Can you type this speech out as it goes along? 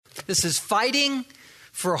This is Fighting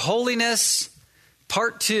for Holiness,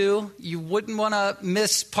 Part 2. You wouldn't want to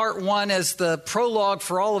miss Part 1 as the prologue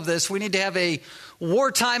for all of this. We need to have a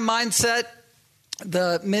wartime mindset,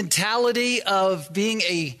 the mentality of being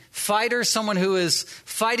a fighter, someone who is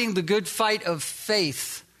fighting the good fight of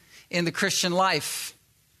faith in the Christian life.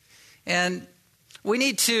 And we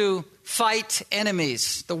need to fight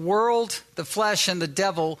enemies, the world, the flesh, and the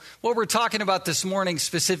devil. What we're talking about this morning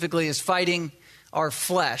specifically is fighting our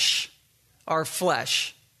flesh. Our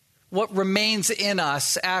flesh. What remains in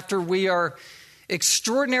us after we are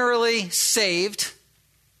extraordinarily saved,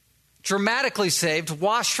 dramatically saved,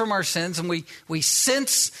 washed from our sins, and we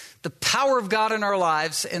sense the power of God in our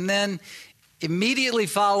lives, and then immediately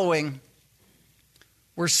following,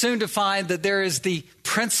 we're soon to find that there is the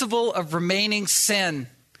principle of remaining sin,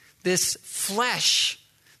 this flesh.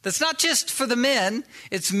 That's not just for the men,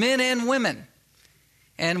 it's men and women.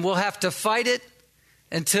 And we'll have to fight it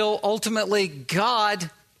until ultimately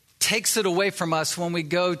God takes it away from us when we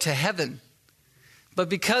go to heaven. But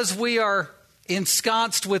because we are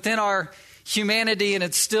ensconced within our humanity and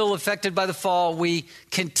it's still affected by the fall, we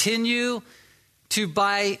continue to,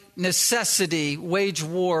 by necessity, wage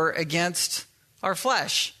war against our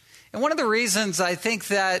flesh. And one of the reasons I think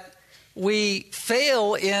that we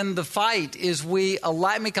fail in the fight is we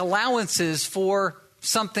make allowances for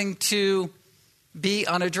something to be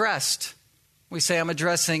unaddressed. We say, I'm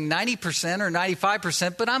addressing 90% or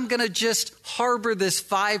 95%, but I'm going to just harbor this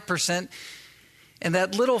 5%. And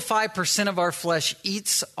that little 5% of our flesh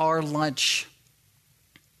eats our lunch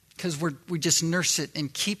because we just nurse it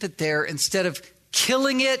and keep it there instead of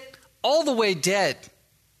killing it all the way dead.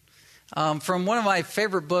 From one of my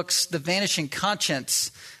favorite books, The Vanishing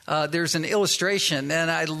Conscience, there's an illustration, and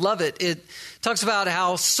I love it. It talks about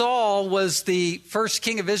how Saul was the first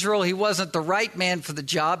king of Israel. He wasn't the right man for the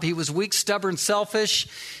job. He was weak, stubborn, selfish,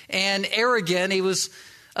 and arrogant. He was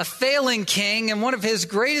a failing king, and one of his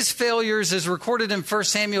greatest failures is recorded in 1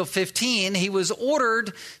 Samuel 15. He was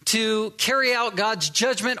ordered to carry out God's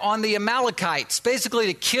judgment on the Amalekites, basically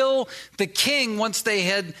to kill the king once they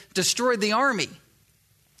had destroyed the army.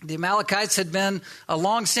 The Amalekites had been a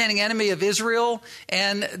long-standing enemy of Israel,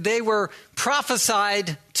 and they were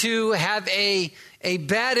prophesied to have a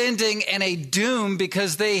bad ending and a doom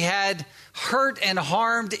because they had hurt and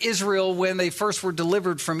harmed Israel when they first were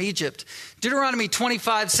delivered from Egypt. Deuteronomy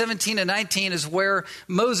 25:17-19 is where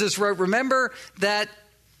Moses wrote, remember that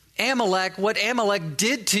Amalek, what Amalek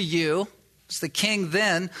did to you, the king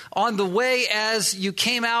then, on the way as you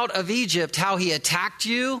came out of Egypt, how he attacked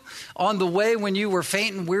you on the way when you were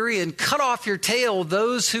faint and weary and cut off your tail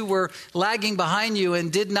those who were lagging behind you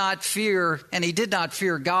and he did not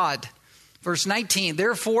fear God. Verse 19,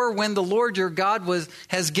 therefore, when the Lord your God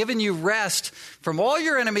has given you rest from all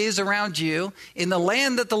your enemies around you in the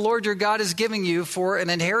land that the Lord your God is giving you for an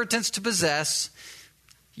inheritance to possess,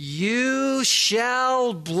 you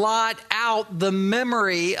shall blot out the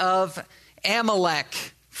memory of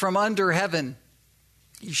Amalek from under heaven.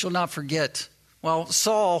 You shall not forget. Well,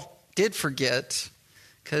 Saul did forget,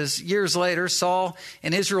 because years later, Saul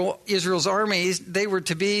and Israel's armies, they were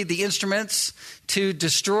to be the instruments to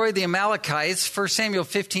destroy the Amalekites. 1 Samuel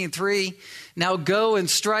 15:3, now go and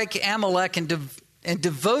strike Amalek and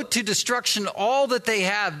devote to destruction all that they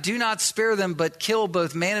have. Do not spare them, but kill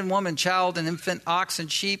both man and woman, child and infant, ox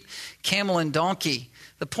and sheep, camel and donkey.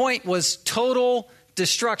 The point was total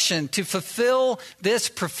destruction, to fulfill this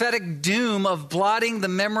prophetic doom of blotting the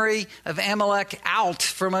memory of Amalek out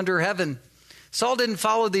from under heaven. Saul didn't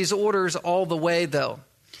follow these orders all the way, though.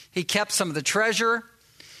 He kept some of the treasure.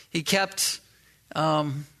 He kept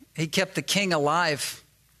the king alive,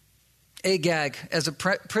 Agag, as a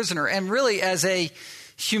prisoner, and really as a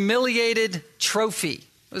humiliated trophy.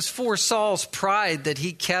 It was for Saul's pride that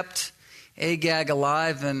he kept Agag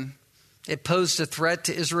alive, and it posed a threat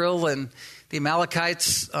to Israel, and the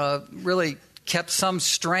Amalekites really kept some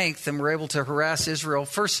strength and were able to harass Israel.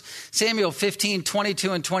 1 Samuel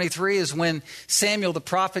 15:22-23 is when Samuel the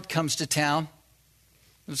prophet comes to town.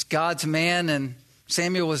 It was God's man, and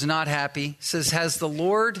Samuel was not happy. It says,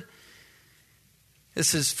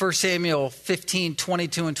 this is 1 Samuel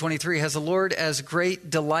 15:22-23. Has the Lord as great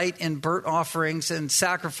delight in burnt offerings and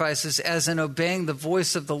sacrifices as in obeying the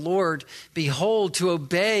voice of the Lord? Behold, to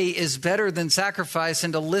obey is better than sacrifice,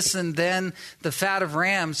 and to listen than the fat of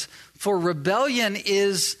rams. For rebellion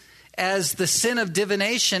is as the sin of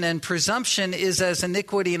divination, and presumption is as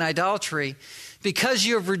iniquity and idolatry. Because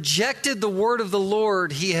you have rejected the word of the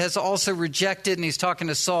Lord, he has also rejected, and he's talking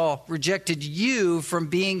to Saul, rejected you from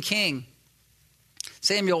being king.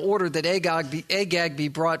 Samuel ordered that Agag be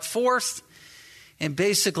brought forth, And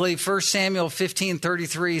basically, 1 Samuel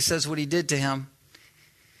 15:33 says what he did to him.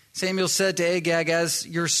 Samuel said to Agag, as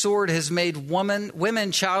your sword has made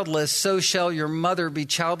women childless, so shall your mother be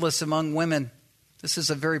childless among women. This is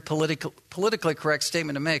a very politically correct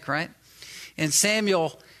statement to make, right? And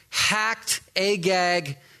Samuel hacked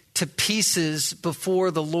Agag to pieces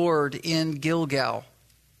before the Lord in Gilgal.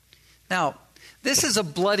 Now, this is a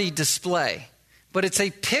bloody display, but it's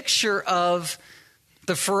a picture of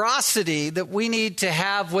the ferocity that we need to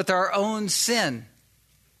have with our own sin.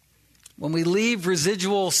 When we leave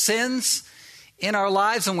residual sins in our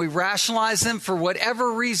lives and we rationalize them for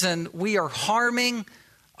whatever reason, we are harming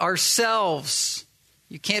ourselves.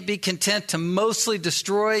 You can't be content to mostly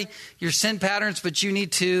destroy your sin patterns, but you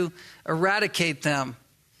need to eradicate them.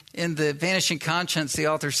 In the Vanishing Conscience, the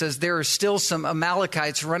author says there are still some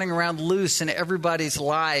Amalekites running around loose in everybody's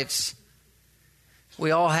lives.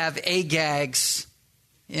 We all have Agags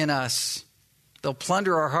in us. They'll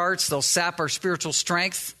plunder our hearts. They'll sap our spiritual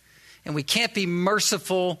strength. And we can't be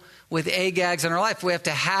merciful with Agags in our life. We have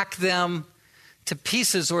to hack them to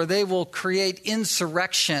pieces or they will create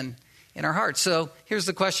insurrection in our hearts. So here's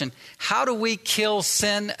the question. How do we kill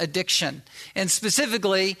sin addiction? And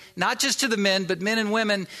specifically, not just to the men, but men and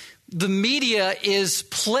women, the media is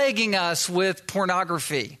plaguing us with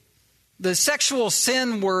pornography. The sexual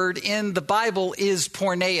sin word in the Bible is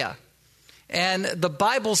porneia. And the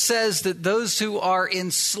Bible says that those who are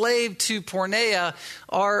enslaved to porneia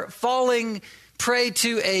are falling prey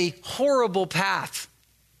to a horrible path.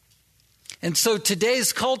 And so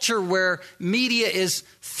today's culture where media is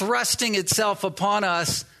thrusting itself upon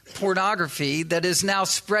us, pornography that is now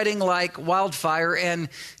spreading like wildfire and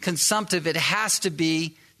consumptive, it has to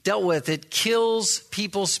be dealt with. It kills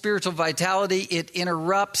people's spiritual vitality. It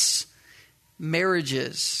interrupts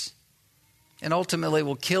marriages and ultimately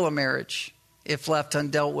will kill a marriage if left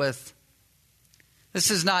undealt with.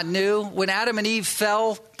 This is not new. When Adam and Eve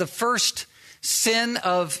fell, the first sin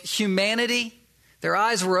of humanity, their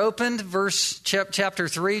eyes were opened. Chapter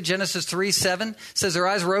 3, Genesis 3:7 says their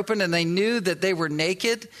eyes were opened and they knew that they were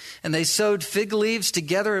naked, and they sewed fig leaves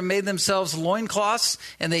together and made themselves loincloths,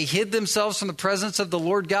 and they hid themselves from the presence of the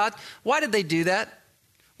Lord God. Why did they do that?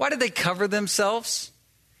 Why did they cover themselves?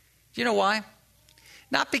 Do you know why?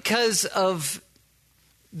 Not because of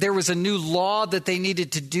there was a new law that they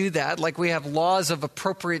needed to do that, like we have laws of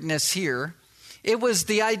appropriateness here. It was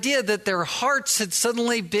the idea that their hearts had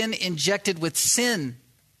suddenly been injected with sin.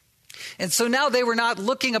 And so now they were not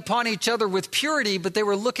looking upon each other with purity, but they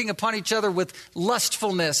were looking upon each other with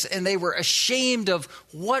lustfulness. And they were ashamed of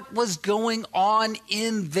what was going on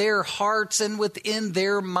in their hearts and within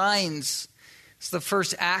their minds. It's the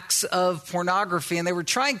first acts of pornography. And they were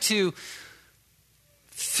trying to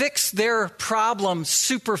fix their problem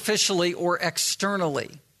superficially or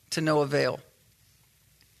externally to no avail.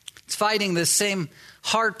 It's fighting this same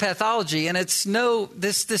heart pathology, and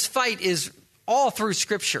this fight is all through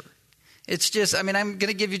Scripture. It's just, I'm going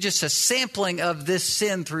to give you just a sampling of this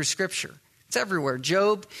sin through Scripture. It's everywhere.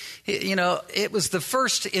 Job, it was the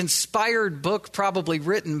first inspired book probably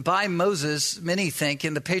written by Moses, many think,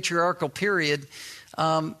 in the patriarchal period.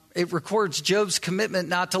 It records Job's commitment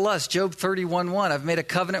not to lust. Job 31:1, I've made a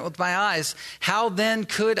covenant with my eyes. How then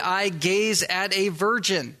could I gaze at a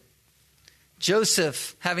virgin?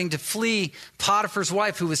 Joseph having to flee Potiphar's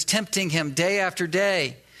wife who was tempting him day after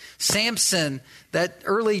day. Samson, that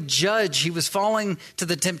early judge, he was falling to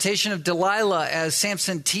the temptation of Delilah as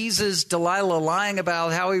Samson teases Delilah, lying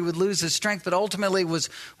about how he would lose his strength, but ultimately was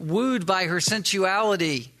wooed by her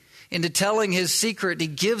sensuality into telling his secret. He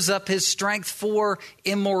gives up his strength for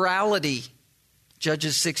immorality.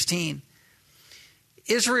 Judges 16.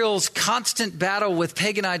 Israel's constant battle with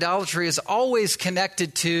pagan idolatry is always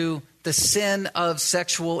connected to the sin of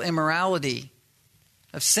sexual immorality,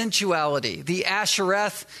 of sensuality. The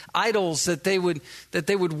Ashereth idols that they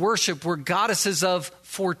would worship were goddesses of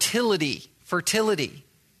fertility.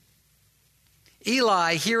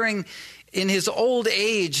 Eli, hearing in his old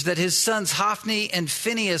age that his sons Hophni and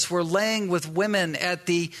Phinehas were laying with women at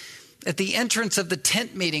the entrance of the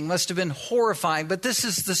tent meeting, must have been horrifying. But this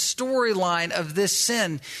is the storyline of this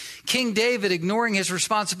sin. King David, ignoring his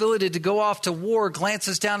responsibility to go off to war,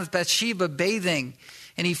 glances down at Bathsheba bathing,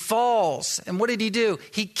 and he falls. And what did he do?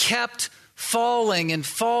 He kept falling and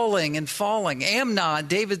falling and falling. Amnon,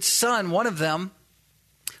 David's son, one of them,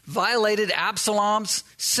 violated Absalom's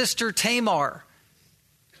sister Tamar,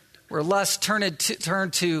 where lust turned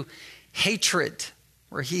to hatred,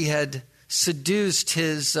 where he had seduced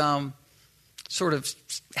his sort of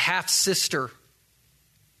half-sister.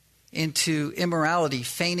 into immorality,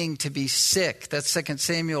 feigning to be sick. That's 2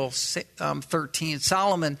 Samuel 13.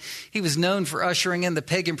 Solomon, he was known for ushering in the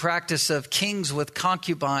pagan practice of kings with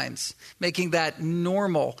concubines, making that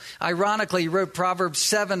normal. Ironically, he wrote Proverbs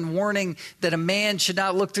 7, warning that a man should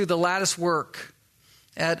not look through the lattice work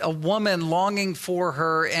at a woman longing for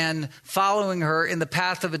her and following her in the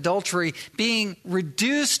path of adultery, being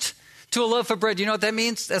reduced to a loaf of bread. You know what that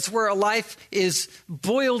means? That's where a life is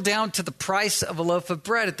boiled down to the price of a loaf of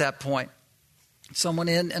bread at that point. Someone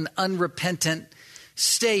in an unrepentant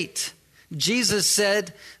state. Jesus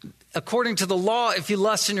said, according to the law, if you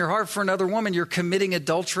lust in your heart for another woman, you're committing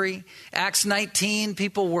adultery. Acts 19,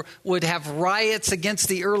 people would have riots against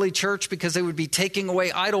the early church because they would be taking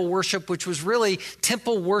away idol worship, which was really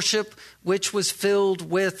temple worship, which was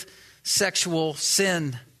filled with sexual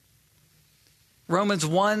sin. Romans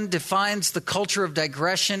 1 defines the culture of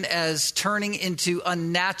digression as turning into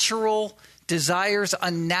unnatural desires,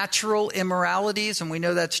 unnatural immoralities, and we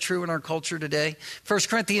know that's true in our culture today. 1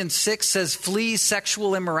 Corinthians 6 says, flee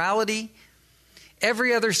sexual immorality.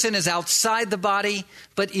 Every other sin is outside the body,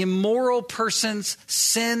 but immoral persons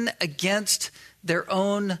sin against their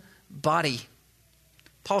own body.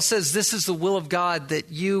 Paul says this is the will of God,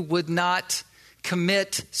 that you would not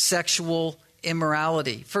commit sexual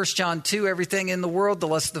immorality. 1 John 2, everything in the world, the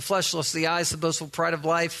lust of the flesh, lust of the eyes, the boastful pride of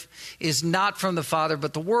life, is not from the Father,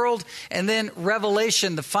 but the world. And then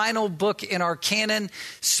Revelation, the final book in our canon,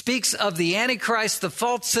 speaks of the Antichrist, the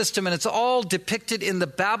false system, and it's all depicted in the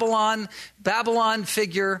Babylon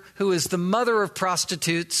figure, who is the mother of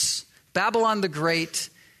prostitutes, Babylon the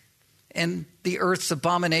Great, and the earth's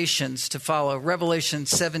abominations to follow. Revelation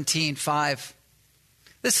 17:5.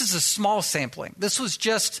 This is a small sampling. This was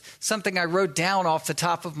just something I wrote down off the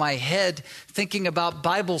top of my head thinking about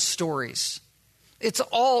Bible stories. It's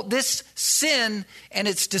all this sin and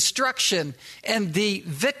its destruction and the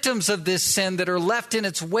victims of this sin that are left in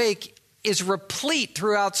its wake is replete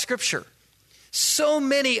throughout Scripture. So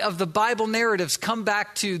many of the Bible narratives come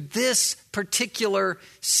back to this particular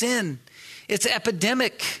sin. It's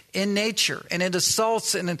epidemic in nature, and it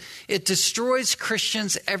assaults and it destroys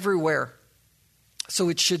Christians everywhere. So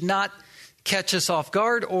it should not catch us off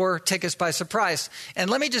guard or take us by surprise. And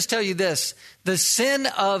let me just tell you this. The sin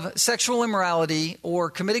of sexual immorality or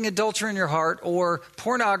committing adultery in your heart or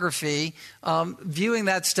pornography, viewing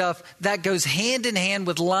that stuff, that goes hand in hand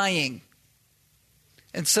with lying.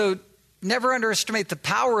 And so never underestimate the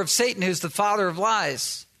power of Satan, who's the father of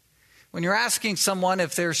lies. When you're asking someone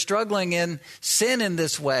if they're struggling in sin in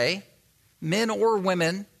this way, men or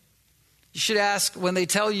women, you should ask, when they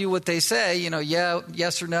tell you what they say, yeah,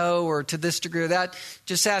 yes or no, or to this degree or that,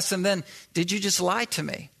 just ask them then, did you just lie to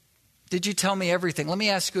me? Did you tell me everything? Let me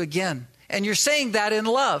ask you again. And you're saying that in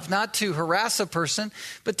love, not to harass a person,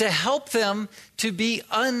 but to help them to be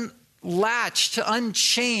unlatched,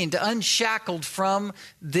 unchained, unshackled from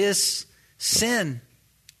this sin.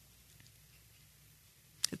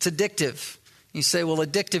 It's addictive. You say, well,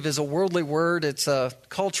 addictive is a worldly word. It's a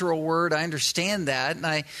cultural word. I understand that. And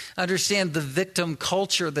I understand the victim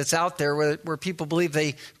culture that's out there where people believe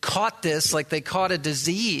they caught this like they caught a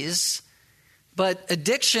disease. But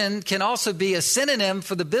addiction can also be a synonym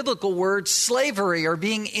for the biblical word slavery or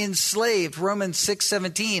being enslaved. Romans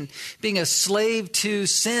 6:17, being a slave to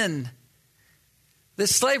sin.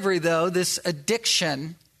 This slavery, though, this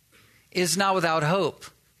addiction, is not without hope.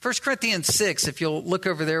 1 Corinthians 6, if you'll look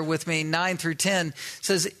over there with me, 9 through 10,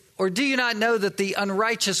 says, or do you not know that the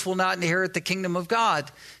unrighteous will not inherit the kingdom of God?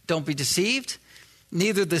 Don't be deceived.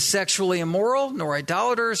 Neither the sexually immoral, nor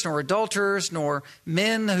idolaters, nor adulterers, nor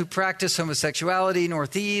men who practice homosexuality, nor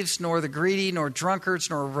thieves, nor the greedy, nor drunkards,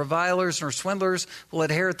 nor revilers, nor swindlers will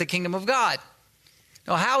inherit the kingdom of God.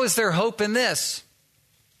 Now, how is there hope in this?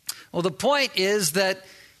 Well, the point is that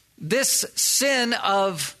this sin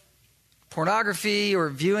of pornography or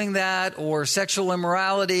viewing that or sexual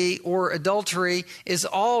immorality or adultery is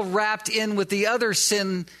all wrapped in with the other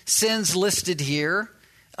sins listed here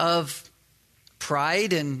of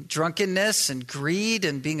pride and drunkenness and greed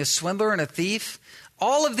and being a swindler and a thief.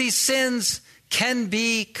 All of these sins can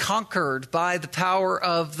be conquered by the power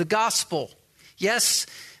of the gospel. Yes,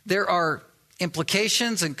 there are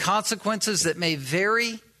implications and consequences that may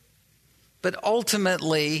vary, but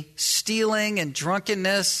ultimately, stealing and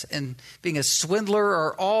drunkenness and being a swindler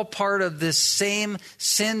are all part of this same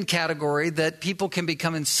sin category that people can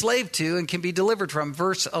become enslaved to and can be delivered from.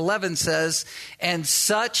 Verse 11 says, and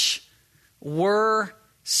such were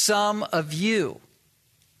some of you.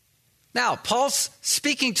 Now, Paul's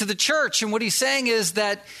speaking to the church, and what he's saying is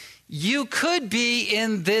that you could be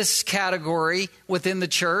in this category within the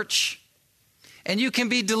church. And you can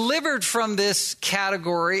be delivered from this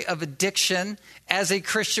category of addiction as a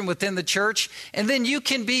Christian within the church. And then you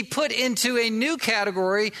can be put into a new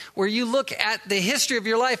category where you look at the history of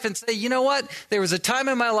your life and say, you know what? There was a time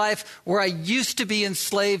in my life where I used to be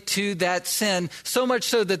enslaved to that sin, so much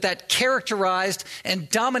so that that characterized and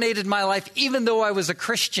dominated my life, even though I was a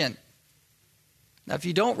Christian. Now, if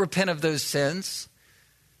you don't repent of those sins,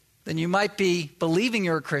 then you might be believing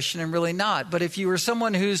you're a Christian and really not. But if you are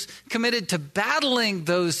someone who's committed to battling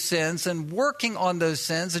those sins and working on those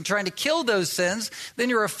sins and trying to kill those sins, then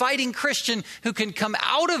you're a fighting Christian who can come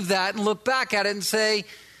out of that and look back at it and say,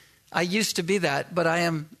 I used to be that, but I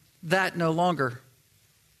am that no longer.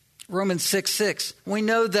 Romans 6:6. We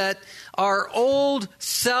know that our old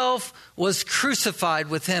self was crucified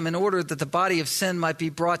with him in order that the body of sin might be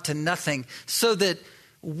brought to nothing, so that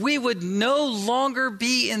we would no longer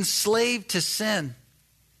be enslaved to sin.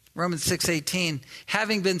 Romans 6:18.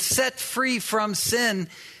 Having been set free from sin,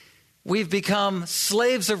 we've become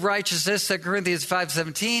slaves of righteousness. 2 Corinthians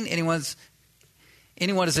 5:17.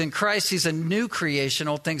 Anyone is in Christ, he's a new creation.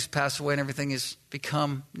 Old things pass away and everything has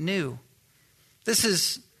become new. This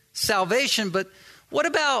is salvation, but what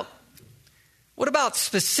about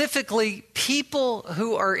specifically people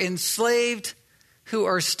who are enslaved, who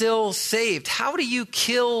are still saved? How do you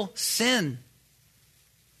kill sin?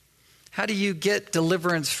 How do you get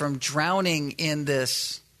deliverance from drowning in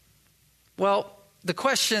this? Well, the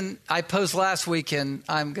question I posed last week and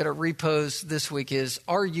I'm going to repose this week is,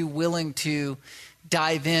 are you willing to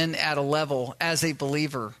dive in at a level as a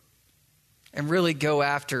believer and really go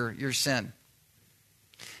after your sin?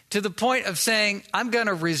 To the point of saying, I'm going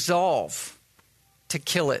to resolve to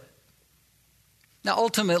kill it. Now,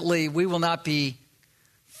 ultimately, we will not be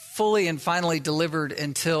fully and finally delivered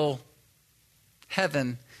until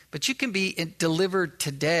heaven, but you can be delivered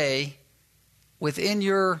today within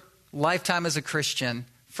your lifetime as a Christian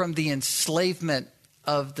from the enslavement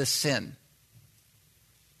of the sin.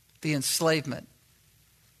 The enslavement.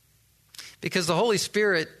 Because the Holy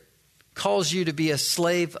Spirit calls you to be a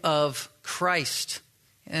slave of Christ.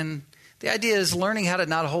 And the idea is learning how to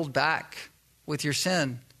not hold back with your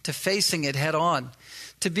sin, to facing it head on,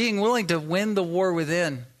 to being willing to win the war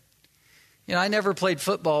within. You know, I never played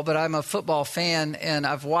football, but I'm a football fan, and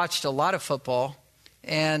I've watched a lot of football,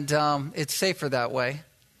 and it's safer that way.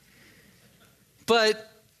 But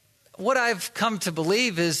what I've come to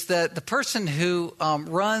believe is that the person who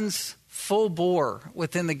runs full bore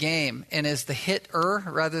within the game and is the hitter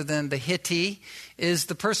rather than the hittee is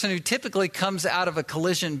the person who typically comes out of a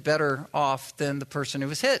collision better off than the person who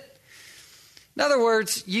was hit. In other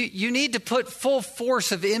words, you need to put full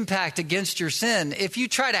force of impact against your sin. If you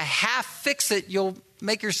try to half fix it, you'll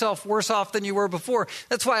make yourself worse off than you were before.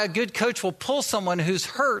 That's why a good coach will pull someone who's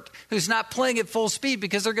hurt, who's not playing at full speed,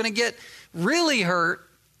 because they're going to get really hurt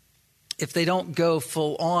if they don't go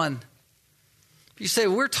full on. You say,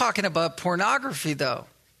 we're talking about pornography, though.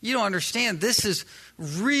 You don't understand. This is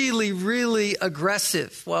really, really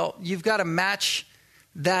aggressive. Well, you've got to match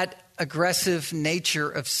that aggressive nature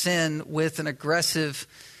of sin with an aggressive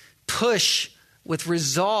push with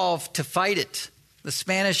resolve to fight it. The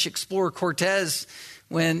Spanish explorer Cortez,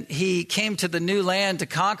 when he came to the new land to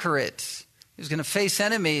conquer it, he was going to face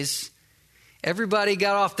enemies. Everybody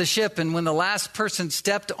got off the ship, and when the last person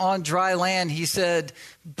stepped on dry land, he said,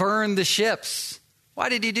 burn the ships. Why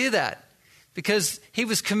did he do that? Because he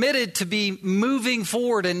was committed to be moving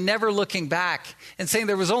forward and never looking back, and saying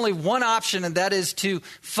there was only one option, and that is to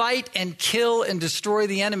fight and kill and destroy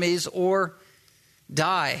the enemies or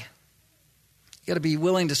die. You got to be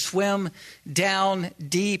willing to swim down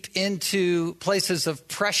deep into places of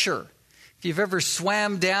pressure. If you've ever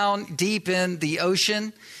swam down deep in the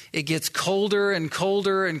ocean, it gets colder and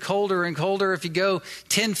colder and colder and colder. If you go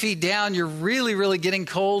 10 feet down, you're really, really getting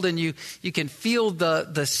cold, and you can feel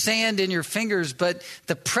the sand in your fingers, but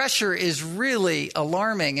the pressure is really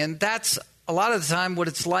alarming. And that's a lot of the time what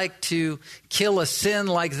it's like to kill a sin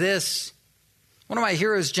like this. One of my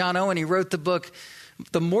heroes, John Owen, he wrote the book,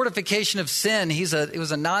 The Mortification of Sin. He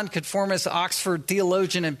was a nonconformist Oxford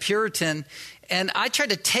theologian and Puritan. And I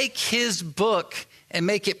tried to take his book and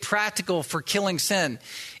make it practical for killing sin.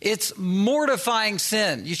 It's mortifying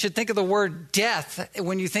sin. You should think of the word death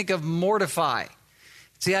when you think of mortify.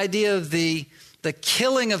 It's the idea of the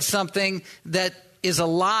killing of something that is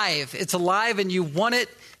alive. It's alive and you want it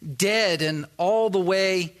dead and all the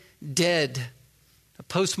way dead. A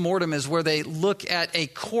post-mortem is where they look at a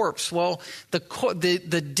corpse. Well,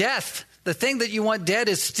 the death, the thing that you want dead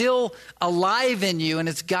is still alive in you, and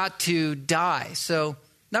it's got to die. So,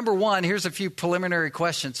 number one, here's a few preliminary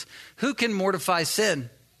questions. Who can mortify sin?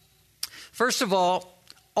 First of all,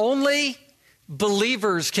 only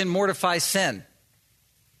believers can mortify sin.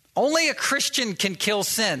 Only a Christian can kill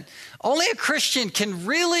sin. Only a Christian can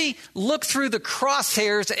really look through the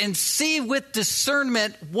crosshairs and see with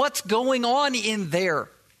discernment what's going on in there.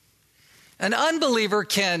 An unbeliever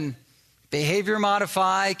can behavior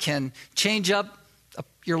modify, can change up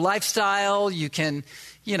your lifestyle. You can,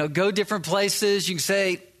 go different places. You can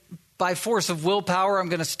say, by force of willpower, I'm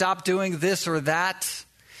going to stop doing this or that.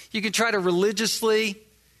 You can try to religiously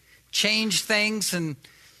change things and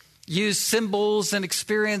use symbols and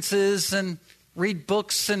experiences and read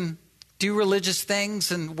books and do religious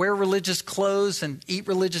things and wear religious clothes and eat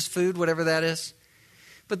religious food, whatever that is.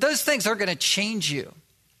 But those things aren't going to change you.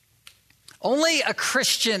 Only a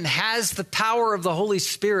Christian has the power of the Holy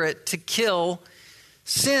Spirit to kill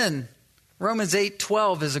sin. Romans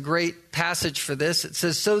 8:12 is a great passage for this. It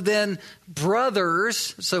says, so then,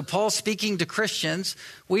 brothers, so Paul speaking to Christians,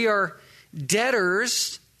 we are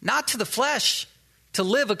debtors, not to the flesh, to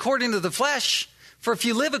live according to the flesh. For if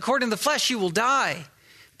you live according to the flesh, you will die.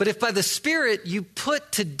 But if by the Spirit you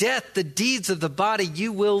put to death the deeds of the body,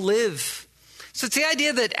 you will live. So it's the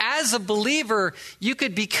idea that as a believer, you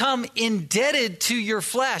could become indebted to your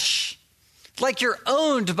flesh. Like you're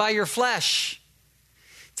owned by your flesh.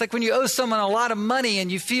 It's like when you owe someone a lot of money and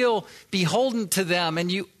you feel beholden to them and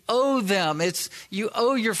you owe them. You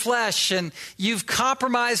owe your flesh and you've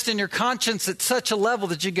compromised in your conscience at such a level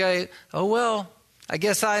that you go, oh, well, I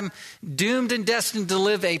guess I'm doomed and destined to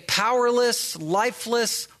live a powerless,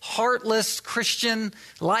 lifeless, heartless Christian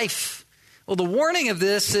life. Well, the warning of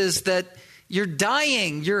this is that you're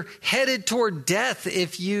dying. You're headed toward death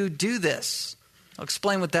if you do this. I'll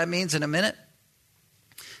explain what that means in a minute.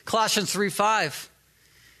 Colossians 3:5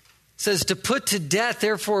 says to put to death,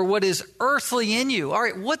 therefore, what is earthly in you. All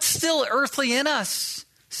right, what's still earthly in us?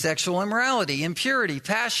 Sexual immorality, impurity,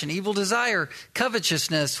 passion, evil desire,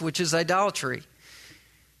 covetousness, which is idolatry.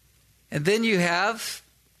 And then you have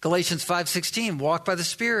Galatians 5:16, walk by the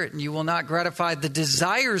Spirit, and you will not gratify the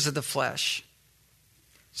desires of the flesh.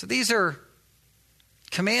 So these are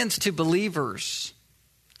commands to believers,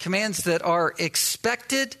 commands that are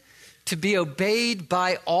expected to be obeyed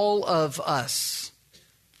by all of us.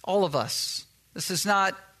 All of us. This is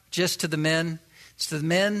not just to the men, it's to the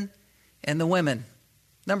men and the women.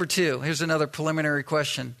 Number 2, here's another preliminary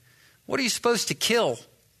question. What are you supposed to kill?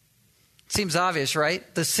 Seems obvious, right?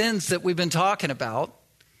 The sins that we've been talking about.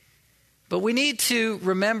 But we need to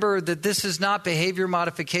remember that this is not behavior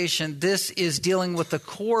modification. This is dealing with the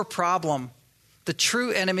core problem, the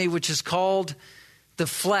true enemy, which is called the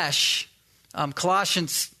flesh.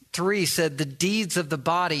 Colossians 3 said the deeds of the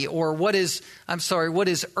body, or what is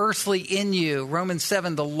earthly in you. Romans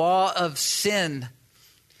 7, the law of sin.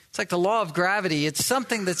 It's like the law of gravity. It's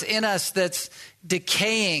something that's in us that's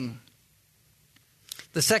decaying.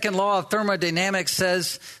 The second law of thermodynamics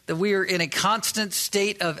says that we are in a constant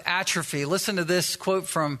state of atrophy. Listen to this quote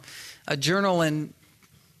from a journal in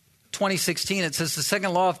 2016. It says the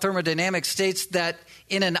second law of thermodynamics states that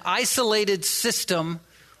in an isolated system,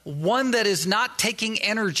 one that is not taking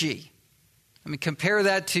energy. I mean, compare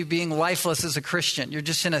that to being lifeless as a Christian. You're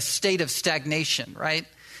just in a state of stagnation, right?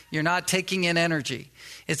 You're not taking in energy.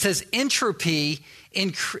 It says entropy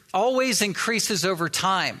always increases over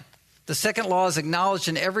time. The second law is acknowledged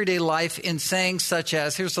in everyday life in sayings such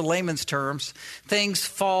as, here's the layman's terms, things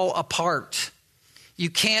fall apart. You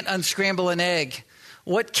can't unscramble an egg.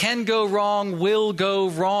 What can go wrong will go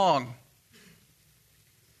wrong.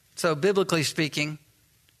 So biblically speaking,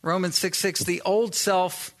 Romans 6:6, the old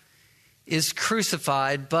self is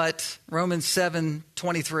crucified, but Romans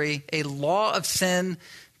 7:23, a law of sin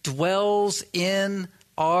dwells in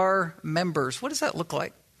our members. What does that look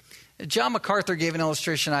like? John MacArthur gave an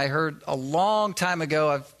illustration I heard a long time ago.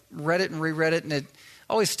 I've read it and reread it, and it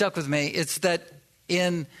always stuck with me. It's that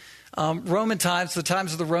in Roman times, the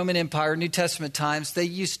times of the Roman Empire, New Testament times, they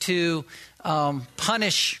used to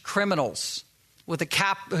punish criminals with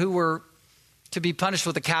who were to be punished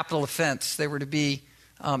with a capital offense. They were to be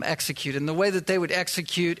executed. And the way that they would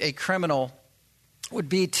execute a criminal would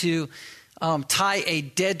be to tie a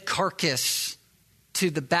dead carcass to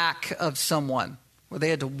the back of someone, where they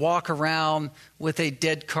had to walk around with a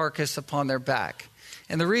dead carcass upon their back.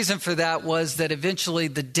 And the reason for that was that eventually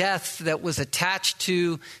the death that was attached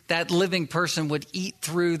to that living person would eat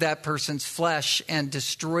through that person's flesh and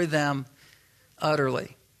destroy them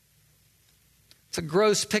utterly. It's a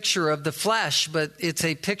gross picture of the flesh, but it's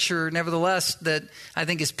a picture, nevertheless, that I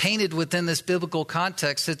think is painted within this biblical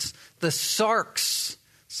context. It's the sarx.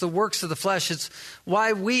 It's the works of the flesh. It's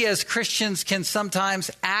why we as Christians can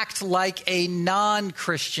sometimes act like a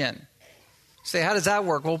non-Christian. Say, how does that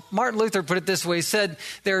work? Well, Martin Luther put it this way. He said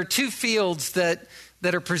there are two fields that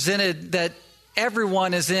are presented that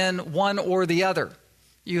everyone is in, one or the other.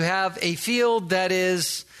 You have a field that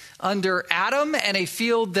is under Adam and a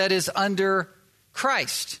field that is under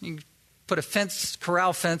Christ. You put a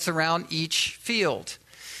corral fence around each field.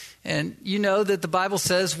 And you know that the Bible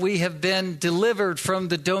says we have been delivered from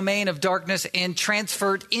the domain of darkness and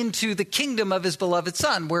transferred into the kingdom of his beloved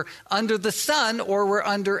Son. We're under the Son or we're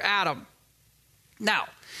under Adam. Now,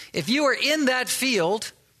 if you are in that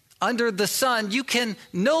field under the Son, you can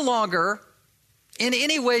no longer in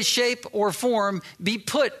any way, shape, or form be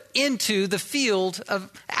put into the field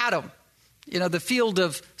of Adam. You know, the field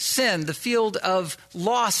of sin, the field of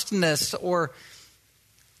lostness or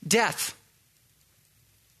death.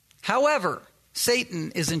 However,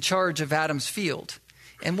 Satan is in charge of Adam's field.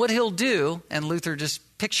 And what he'll do, and Luther just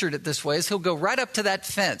pictured it this way, is he'll go right up to that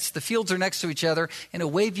fence. The fields are next to each other, and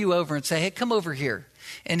he'll wave you over and say, hey, come over here.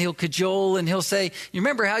 And he'll cajole and he'll say, you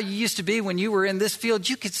remember how you used to be when you were in this field?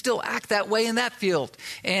 You could still act that way in that field.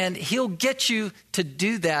 And he'll get you to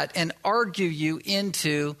do that and argue you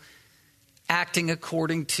into acting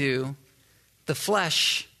according to the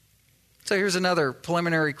flesh. So here's another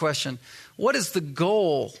preliminary question. What is the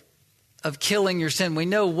goal of killing your sin? We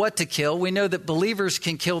know what to kill. We know that believers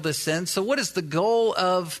can kill the sin. So what is the goal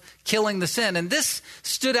of killing the sin? And this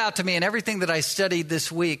stood out to me in everything that I studied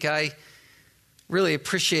this week. I really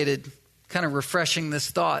appreciated kind of refreshing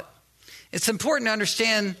this thought. It's important to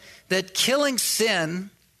understand that killing sin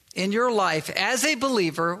in your life as a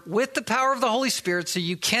believer with the power of the Holy Spirit, so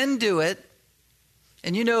you can do it,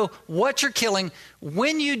 and you know what you're killing.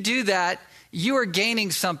 When you do that, you are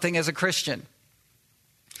gaining something as a Christian.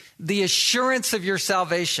 The assurance of your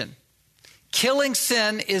salvation. Killing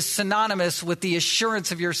sin is synonymous with the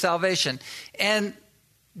assurance of your salvation. And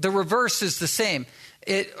the reverse is the same.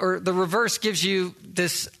 The reverse gives you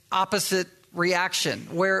this opposite reaction,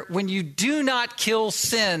 where when you do not kill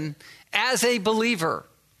sin as a believer,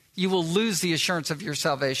 you will lose the assurance of your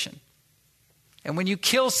salvation. And when you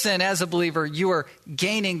kill sin as a believer, you are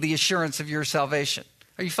gaining the assurance of your salvation.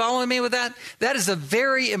 Are you following me with that? That is a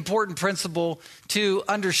very important principle to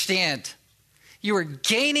understand. You are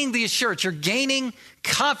gaining the assurance. You're gaining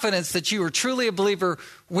confidence that you are truly a believer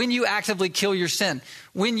when you actively kill your sin.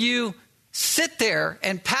 When you sit there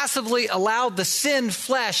and passively allow the sin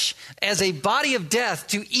flesh as a body of death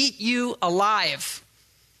to eat you alive,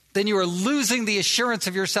 then you are losing the assurance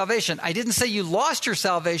of your salvation. I didn't say you lost your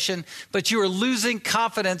salvation, but you are losing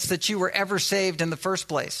confidence that you were ever saved in the first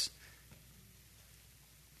place.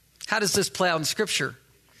 How does this play out in Scripture?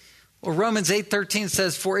 Well, Romans 8:13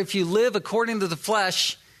 says, for if you live according to the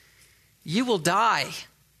flesh, you will die.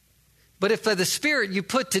 But if by the Spirit you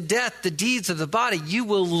put to death the deeds of the body, you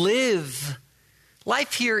will live.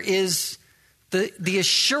 Life here is the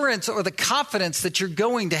assurance or the confidence that you're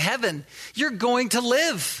going to heaven. You're going to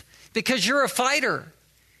live because you're a fighter.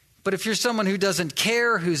 But if you're someone who doesn't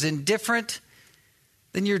care, who's indifferent,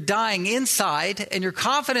 then you're dying inside and your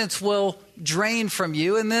confidence will drain from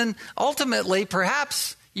you. And then ultimately,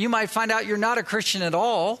 perhaps you might find out you're not a Christian at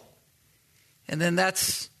all. And then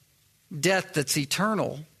that's death that's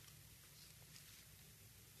eternal.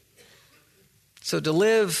 So to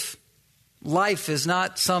live life is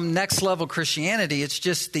not some next level Christianity. It's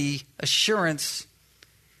just the assurance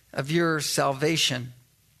of your salvation.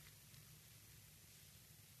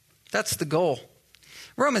 That's the goal.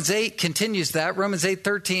 Romans 8 continues that. Romans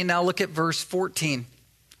 8:13. Now look at verse 14.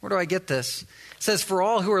 Where do I get this? It says, for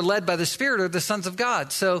all who are led by the Spirit are the sons of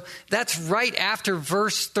God. So that's right after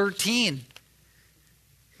verse 13.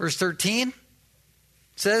 Verse 13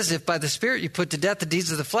 says, if by the Spirit you put to death the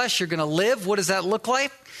deeds of the flesh, you're going to live. What does that look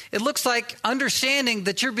like? It looks like understanding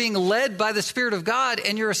that you're being led by the Spirit of God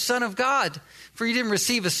and you're a son of God. For you didn't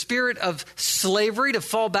receive a spirit of slavery to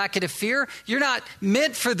fall back into fear. You're not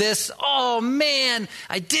meant for this. Oh man,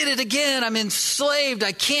 I did it again. I'm enslaved.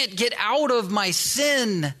 I can't get out of my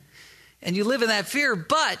sin. And you live in that fear,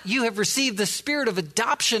 but you have received the spirit of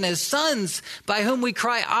adoption as sons, by whom we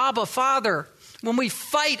cry, Abba, Father. When we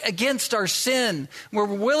fight against our sin, when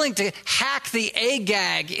we're willing to hack the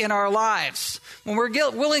Agag in our lives, when we're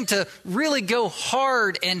willing to really go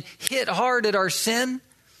hard and hit hard at our sin,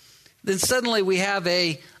 then suddenly we have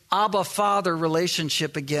a Abba Father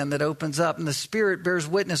relationship again that opens up, and the Spirit bears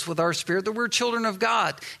witness with our spirit that we're children of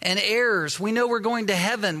God and heirs. We know we're going to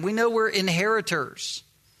heaven. We know we're inheritors.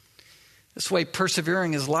 This way,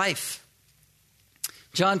 persevering is life.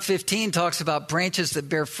 John 15 talks about branches that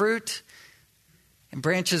bear fruit and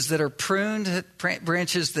branches that are pruned,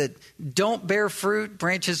 branches that don't bear fruit,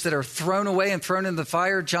 branches that are thrown away and thrown in the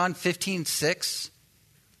fire. John 15:6.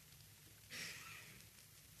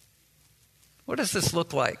 What does this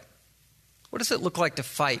look like? What does it look like to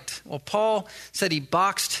fight? Well, Paul said he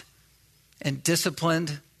boxed and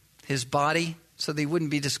disciplined his body so that he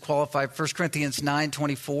wouldn't be disqualified. 1 Corinthians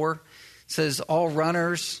 9:24 says, all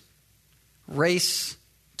runners race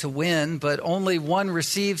to win, but only one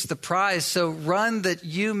receives the prize. So run that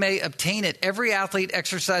you may obtain it. Every athlete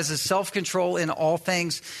exercises self-control in all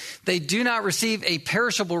things. They do not receive a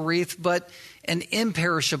perishable wreath, but an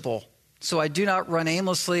imperishable. So I do not run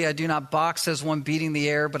aimlessly. I do not box as one beating the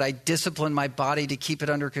air, but I discipline my body to keep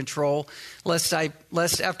it under control, lest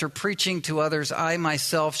after preaching to others, I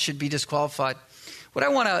myself should be disqualified. What I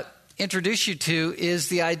want to introduce you to is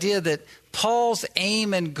the idea that Paul's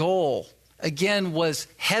aim and goal, again, was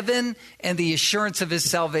heaven and the assurance of his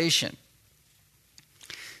salvation.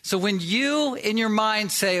 So when you, in your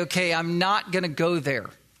mind, say, okay, I'm not going to go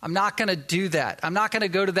there. I'm not going to do that. I'm not going to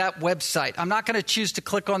go to that website. I'm not going to choose to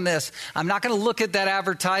click on this. I'm not going to look at that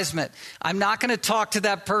advertisement. I'm not going to talk to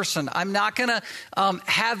that person. I'm not going to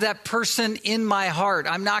have that person in my heart.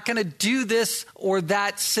 I'm not going to do this or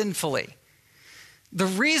that sinfully. The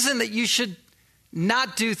reason that you should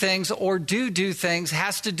not do things or do things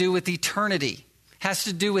has to do with eternity, has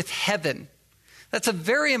to do with heaven. That's a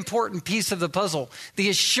very important piece of the puzzle. The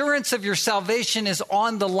assurance of your salvation is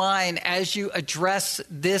on the line as you address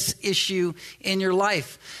this issue in your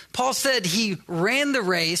life. Paul said he ran the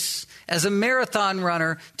race as a marathon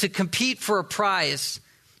runner to compete for a prize,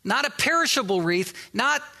 not a perishable wreath,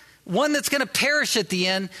 not one that's going to perish at the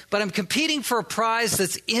end, but I'm competing for a prize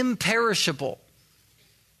that's imperishable.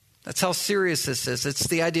 That's how serious this is. It's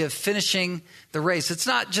the idea of finishing the race. It's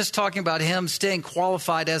not just talking about him staying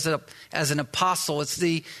qualified as an apostle. It's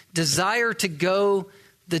the desire to go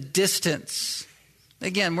the distance.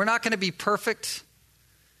 Again, we're not going to be perfect,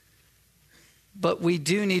 but we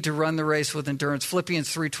do need to run the race with endurance.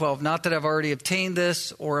 Philippians 3:12, not that I've already obtained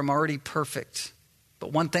this or am already perfect,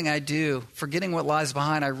 but one thing I do, forgetting what lies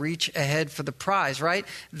behind, I reach ahead for the prize, right?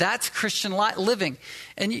 That's Christian living.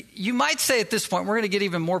 And you might say at this point, we're going to get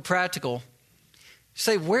even more practical.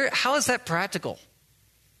 Say, how is that practical?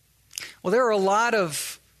 Well, there are a lot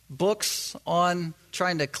of books on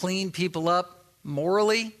trying to clean people up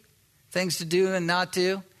morally, things to do and not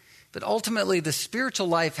do. But ultimately, the spiritual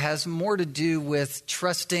life has more to do with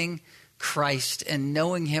trusting Christ and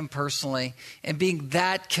knowing him personally and being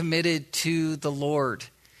that committed to the Lord,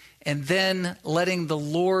 and then letting the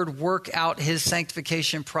Lord work out his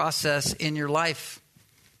sanctification process in your life.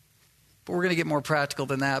 But we're going to get more practical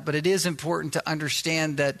than that. But it is important to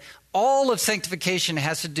understand that all of sanctification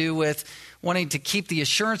has to do with wanting to keep the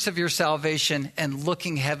assurance of your salvation and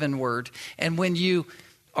looking heavenward. And when you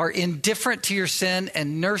are indifferent to your sin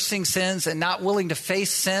and nursing sins and not willing to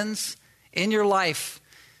face sins in your life,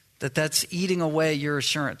 that's eating away your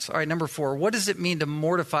assurance. All right, number 4, what does it mean to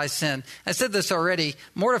mortify sin? I said this already.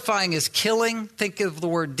 Mortifying is killing. Think of the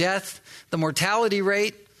word death. The mortality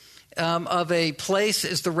rate of a place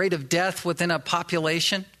is the rate of death within a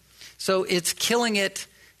population. So it's killing it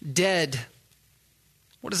dead.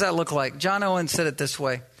 What does that look like? John Owen said it this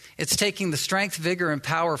way. It's taking the strength, vigor, and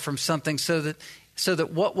power from something so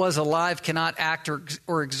that what was alive cannot act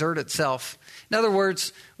or exert itself. In other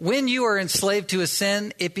words, when you are enslaved to a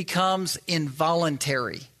sin, it becomes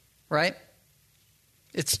involuntary, right?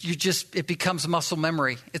 It becomes muscle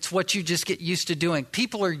memory. It's what you just get used to doing.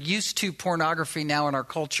 People are used to pornography now in our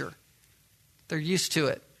culture. They're used to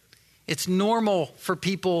it. It's normal for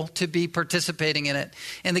people to be participating in it.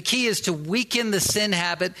 And the key is to weaken the sin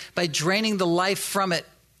habit by draining the life from it.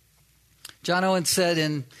 John Owen said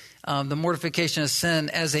in The Mortification of Sin,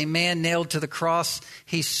 as a man nailed to the cross,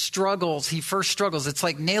 he first struggles. It's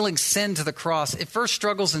like nailing sin to the cross. It first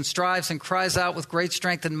struggles and strives and cries out with great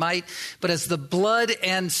strength and might. But as the blood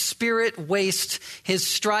and spirit waste, his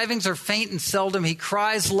strivings are faint and seldom. He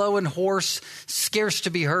cries low and hoarse, scarce to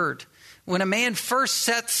be heard. When a man first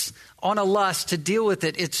sets on a lust to deal with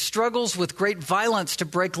it, it struggles with great violence to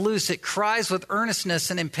break loose. It cries with earnestness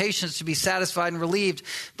and impatience to be satisfied and relieved.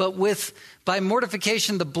 But by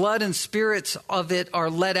mortification, the blood and spirits of it are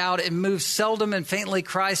let out. It moves seldom and faintly,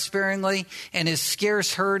 cries sparingly, and is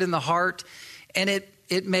scarce heard in the heart. And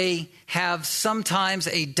it may have sometimes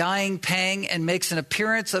a dying pang and makes an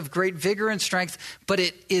appearance of great vigor and strength, but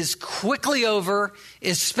it is quickly over,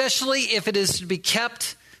 especially if it is to be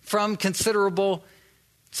kept from considerable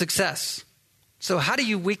success. So how do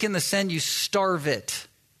you weaken the sin? You starve it.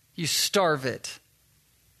 You starve it.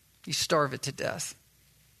 You starve it to death.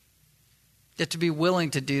 You have to be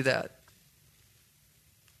willing to do that.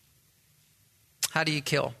 How do you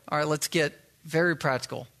kill? All right, let's get very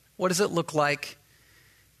practical. What does it look like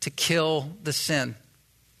to kill the sin?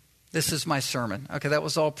 This is my sermon. Okay, that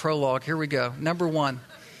was all prologue. Here we go. Number one.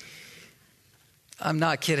 I'm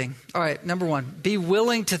not kidding. All right, number one. Be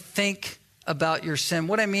willing to think about your sin.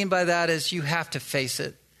 What I mean by that is you have to face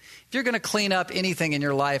it. If you're going to clean up anything in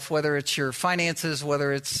your life, whether it's your finances,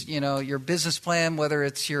 whether it's your business plan, whether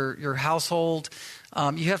it's your household,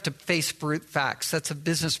 you have to face brute facts. That's a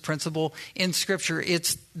business principle in Scripture.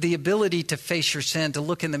 It's the ability to face your sin, to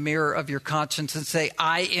look in the mirror of your conscience and say,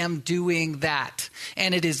 I am doing that,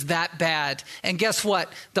 and it is that bad. And guess what?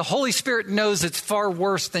 The Holy Spirit knows it's far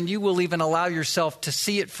worse than you will even allow yourself to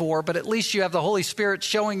see it for, but at least you have the Holy Spirit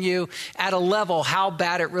showing you at a level how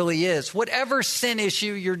bad it really is. Whatever sin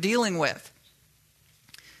issue you're dealing with,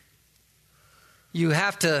 you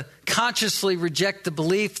have to consciously reject the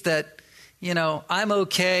belief that I'm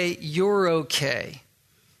okay, you're okay.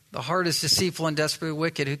 The heart is deceitful and desperately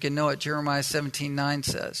wicked. Who can know it? Jeremiah 17:9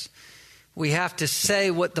 says. We have to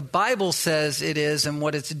say what the Bible says it is and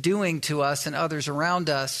what it's doing to us and others around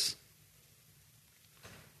us.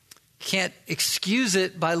 Can't excuse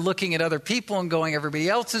it by looking at other people and going, everybody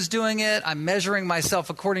else is doing it. I'm measuring myself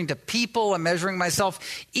according to people. I'm measuring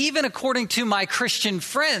myself even according to my Christian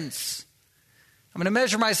friends. I'm going to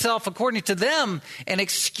measure myself according to them and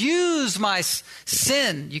excuse my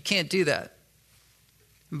sin. You can't do that.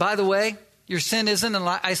 And by the way, your sin isn't an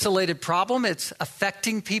isolated problem. It's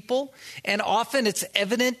affecting people. And often it's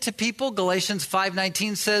evident to people. Galatians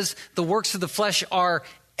 5:19 says the works of the flesh are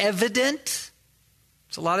evident.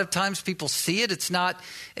 So a lot of times people see it. It's not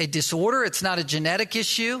a disorder. It's not a genetic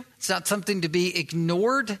issue. It's not something to be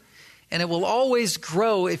ignored. And it will always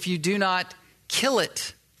grow if you do not kill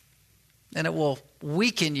it. And it will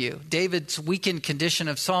weaken you. David's weakened condition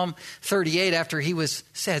of Psalm 38 after he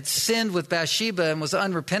had sinned with Bathsheba and was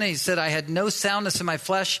unrepentant. He said, I had no soundness in my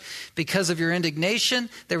flesh because of your indignation.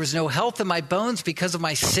 There was no health in my bones because of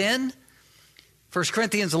my sin. 1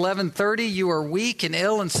 Corinthians 11:30, you are weak and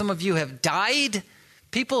ill and some of you have died.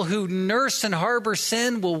 People who nurse and harbor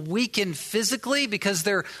sin will weaken physically because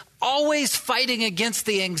they're always fighting against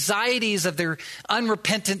the anxieties of their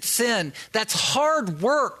unrepentant sin. That's hard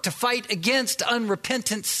work to fight against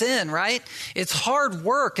unrepentant sin, right? It's hard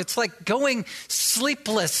work. It's like going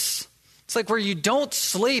sleepless. It's like where you don't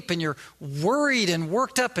sleep and you're worried and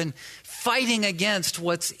worked up and fighting against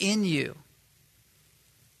what's in you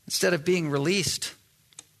instead of being released.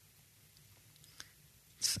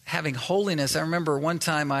 It's having holiness. I remember one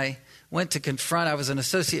time I was an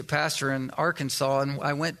associate pastor in Arkansas, and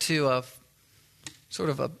I went to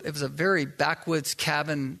it was a very backwoods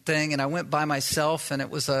cabin thing, and I went by myself, and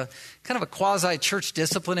it was a kind of a quasi-church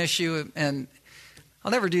discipline issue, and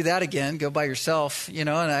I'll never do that again, go by yourself, and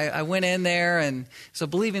I went in there, and it's a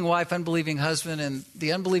believing wife, unbelieving husband, and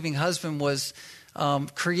the unbelieving husband was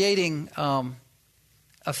creating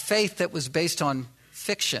a faith that was based on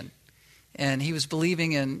fiction. And he was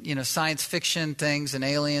believing in, science fiction things and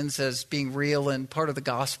aliens as being real and part of the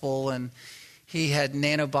gospel. And he had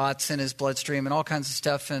nanobots in his bloodstream and all kinds of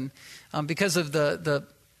stuff. And because of the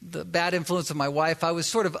bad influence of my wife, I was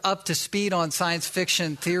sort of up to speed on science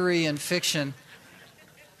fiction theory and fiction.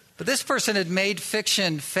 But this person had made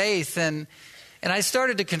fiction faith. And I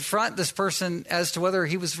started to confront this person as to whether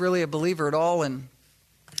he was really a believer at all. And,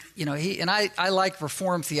 I like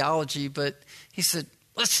Reformed theology, but he said,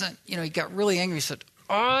 listen, he got really angry. He said,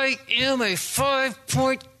 I am a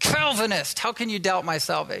 5-point Calvinist. How can you doubt my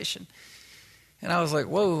salvation? And I was like,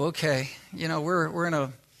 whoa, okay. We're in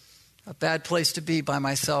a bad place to be by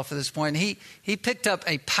myself at this point. And he picked up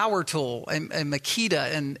a power tool, a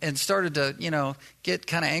Makita, and started to, get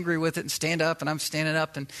kind of angry with it and stand up. And I'm standing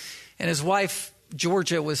up. And his wife,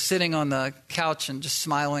 Georgia, was sitting on the couch and just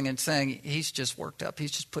smiling and saying, he's just worked up.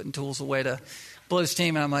 He's just putting tools away to blow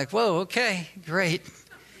steam. And I'm like, whoa, okay, great.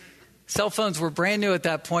 Cell phones were brand new at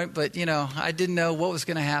that point, but, I didn't know what was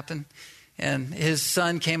going to happen. And his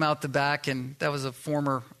son came out the back, and that was a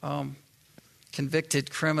former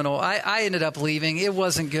convicted criminal. I ended up leaving. It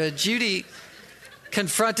wasn't good. Judy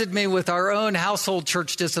confronted me with our own household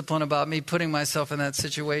church discipline about me putting myself in that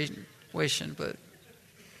situation.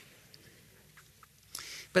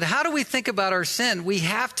 But how do we think about our sin? We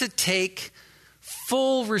have to take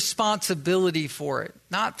full responsibility for it,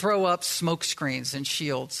 not throw up smoke screens and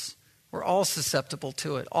shields. We're all susceptible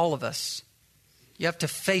to it, all of us. You have to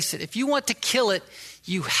face it. If you want to kill it,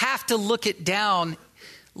 you have to look it down,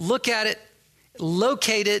 look at it,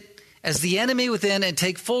 locate it as the enemy within, and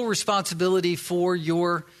take full responsibility for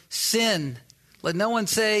your sin. Let no one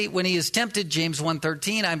say when he is tempted, James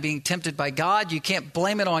 1:13, I'm being tempted by God. You can't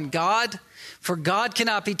blame it on God. For God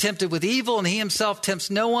cannot be tempted with evil, and he himself tempts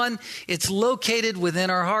no one. It's located within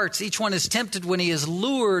our hearts. Each one is tempted when he is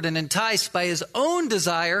lured and enticed by his own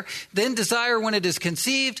desire. Then desire, when it is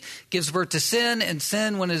conceived, gives birth to sin, and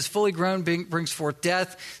sin, when it is fully grown, brings forth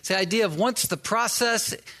death. It's the idea of once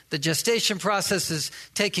the gestation process is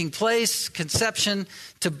taking place, conception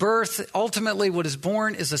to birth, ultimately what is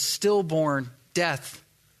born is a stillborn, death.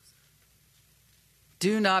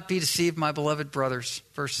 Do not be deceived, my beloved brothers.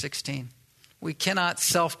 Verse 16. We cannot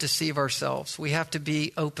self-deceive ourselves. We have to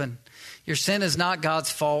be open. Your sin is not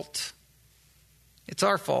God's fault. It's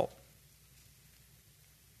our fault.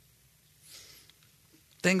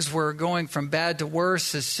 Things were going from bad to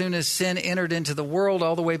worse as soon as sin entered into the world,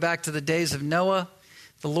 all the way back to the days of Noah.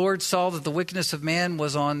 The Lord saw that the wickedness of man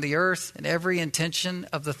was on the earth, and every intention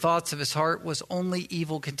of the thoughts of his heart was only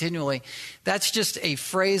evil continually. That's just a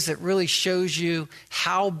phrase that really shows you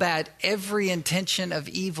how bad every intention of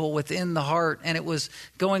evil within the heart, and it was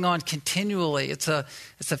going on continually. It's a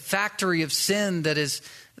factory of sin that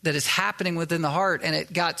is happening within the heart, and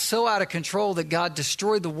it got so out of control that God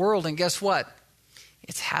destroyed the world, and guess what?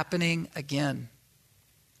 It's happening again.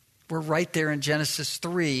 We're right there in Genesis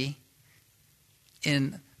 3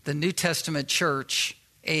 in the New Testament church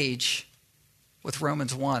age with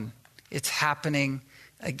Romans 1. It's happening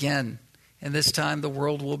again. And this time the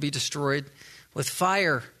world will be destroyed with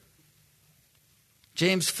fire.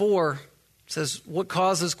 James 4 says, what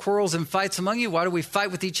causes quarrels and fights among you? Why do we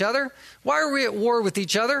fight with each other? Why are we at war with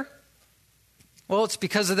each other? Well, it's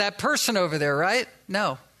because of that person over there, right?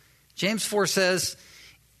 No. James 4 says,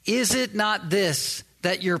 is it not this,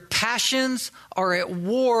 that your passions are at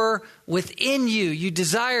war within you? You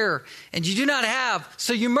desire and you do not have,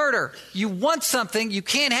 so you murder. You want something, you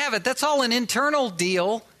can't have it. That's all an internal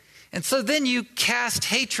deal. And so then you cast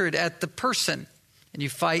hatred at the person and you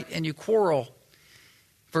fight and you quarrel.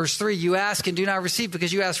 Verse 3, you ask and do not receive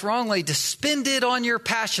because you ask wrongly to spend it on your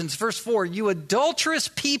passions. Verse 4, you adulterous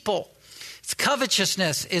people. It's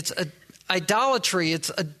covetousness. It's idolatry, it's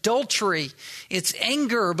adultery, it's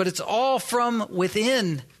anger, but it's all from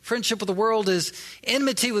within. Friendship with the world is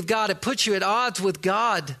enmity with God. It puts you at odds with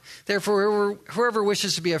God. Therefore, whoever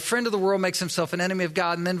wishes to be a friend of the world makes himself an enemy of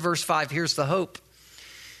God. And then verse 5, here's the hope.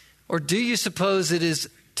 Or do you suppose it is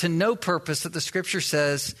to no purpose that the scripture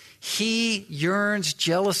says he yearns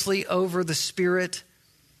jealously over the Spirit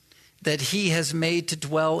that he has made to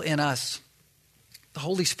dwell in us? The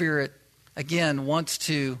Holy Spirit, again, wants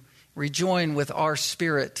to rejoin with our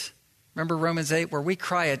spirit. Remember Romans 8, where we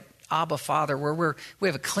cry at Abba, Father, where we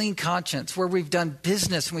have a clean conscience, where we've done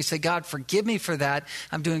business and we say, God, forgive me for that.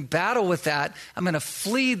 I'm doing battle with that. I'm going to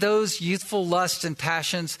flee those youthful lusts and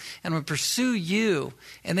passions and I'm going to pursue you.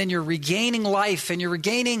 And then you're regaining life and you're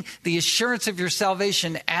regaining the assurance of your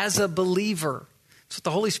salvation as a believer. That's what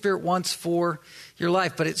the Holy Spirit wants for your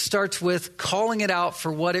life. But it starts with calling it out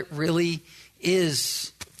for what it really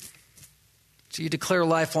is. So you declare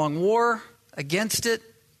lifelong war against it,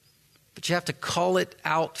 but you have to call it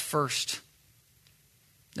out first.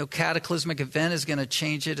 No cataclysmic event is going to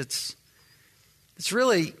change it. It's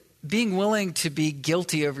really being willing to be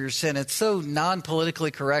guilty over your sin. It's so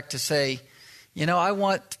non-politically correct to say, I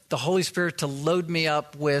want the Holy Spirit to load me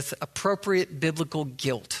up with appropriate biblical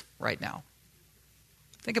guilt right now.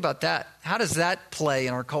 Think about that. How does that play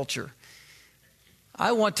in our culture?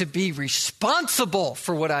 I want to be responsible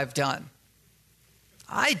for what I've done.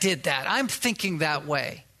 I did that. I'm thinking that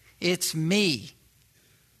way. It's me.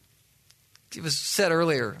 It was said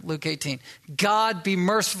earlier, Luke 18, God be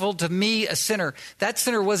merciful to me, a sinner. That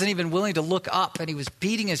sinner wasn't even willing to look up and he was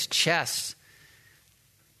beating his chest.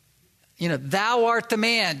 Thou art the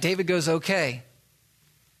man. David goes, okay.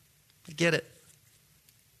 I get it.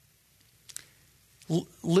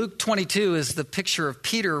 Luke 22 is the picture of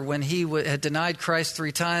Peter when he had denied Christ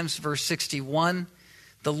 3 times, verse 61.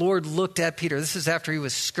 The Lord looked at Peter. This is after he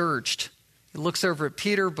was scourged. He looks over at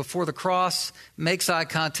Peter before the cross, makes eye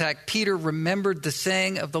contact. Peter remembered the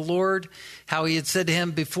saying of the Lord, how he had said to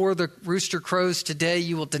him, before the rooster crows today,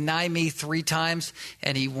 you will deny me 3 times.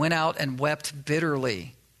 And he went out and wept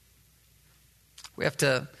bitterly. We have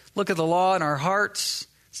to look at the law in our hearts.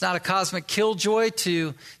 It's not a cosmic killjoy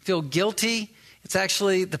to feel guilty. It's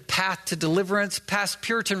actually the path to deliverance. Past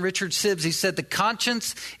Puritan Richard Sibbes, he said, the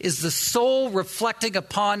conscience is the soul reflecting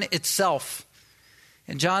upon itself.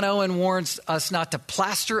 And John Owen warns us not to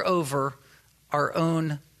plaster over our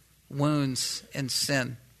own wounds and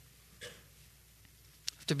sin.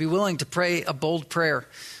 To be willing to pray a bold prayer.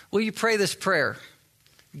 Will you pray this prayer?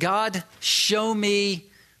 God, show me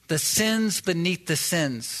the sins beneath the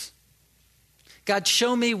sins. God,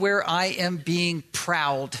 show me where I am being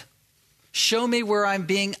proud. Show me where I'm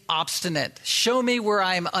being obstinate. Show me where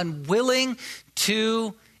I'm unwilling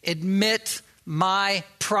to admit my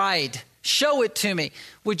pride. Show it to me.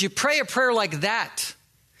 Would you pray a prayer like that?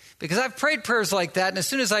 Because I've prayed prayers like that, and as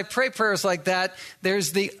soon as I pray prayers like that,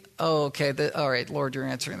 there's all right, Lord, you're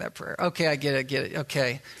answering that prayer. Okay, I get it.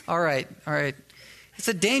 Okay, all right. It's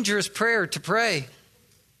a dangerous prayer to pray.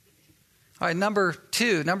 All right, number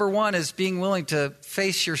one is being willing to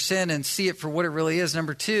face your sin and see it for what it really is.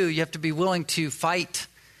 Number two, you have to be willing to fight.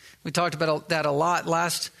 We talked about that a lot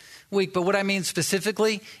last week, but what I mean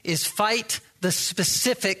specifically is fight the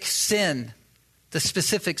specific sin. The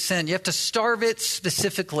specific sin. You have to starve it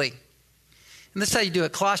specifically. And this is how you do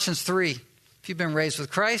it. Colossians 3. If you've been raised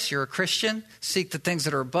with Christ, you're a Christian. Seek the things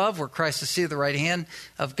that are above, where Christ is seated at the right hand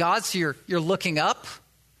of God. So you're looking up.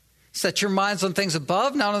 Set your minds on things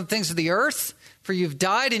above, not on the things of the earth. For you've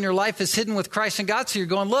died and your life is hidden with Christ in God. So you're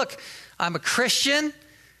going, look, I'm a Christian.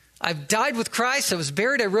 I've died with Christ. I was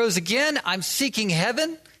buried. I rose again. I'm seeking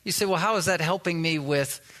heaven. You say, well, how is that helping me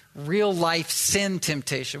with real life sin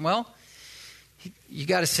temptation? Well, you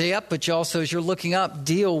got to stay up, but you also, as you're looking up,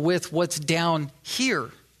 deal with what's down here.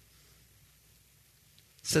 It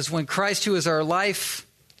says, when Christ, who is our life,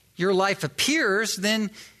 your life appears, then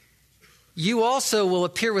you also will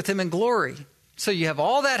appear with him in glory. So you have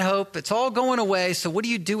all that hope. It's all going away. So what do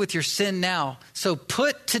you do with your sin now? So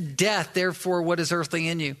put to death, therefore, what is earthly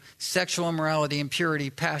in you: sexual immorality, impurity,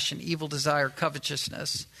 passion, evil desire,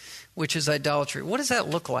 covetousness, which is idolatry. What does that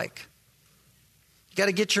look like? You got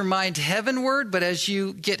to get your mind heavenward, but as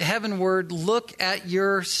you get heavenward, look at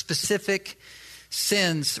your specific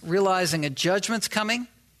sins, realizing a judgment's coming.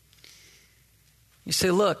 You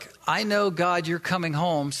say, look, I know, God, you're coming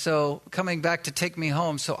home, so coming back to take me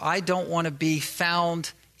home, so I don't want to be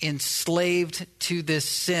found enslaved to this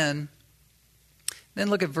sin. Then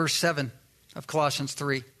look at verse 7 of Colossians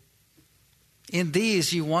 3. In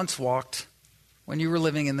these you once walked when you were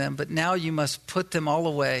living in them, but now you must put them all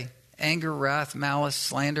away: anger, wrath, malice,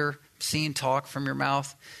 slander, obscene talk from your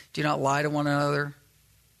mouth. Do not lie to one another.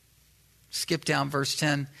 Skip down verse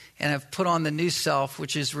 10. And have put on the new self,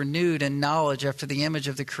 which is renewed in knowledge after the image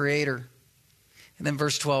of the Creator. And then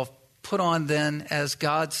verse 12. Put on then as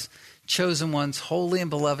God's chosen ones, holy and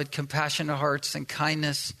beloved, compassionate hearts and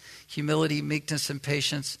kindness, humility, meekness, and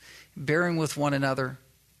patience, bearing with one another.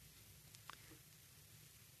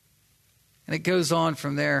 And it goes on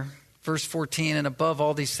from there. Verse 14, and above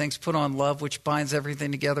all these things, put on love, which binds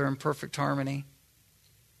everything together in perfect harmony.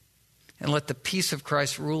 And let the peace of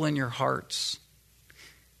Christ rule in your hearts.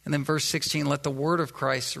 And then verse 16, let the word of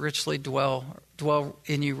Christ richly dwell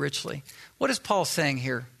in you richly. What is Paul saying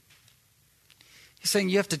here? He's saying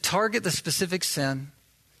you have to target the specific sin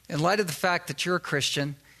in light of the fact that you're a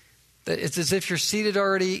Christian, that it's as if you're seated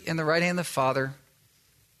already in the right hand of the Father.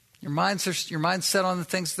 Your mind's set on the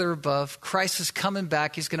things that are above. Christ is coming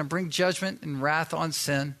back. He's going to bring judgment and wrath on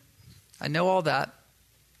sin. I know all that.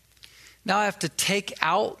 Now I have to take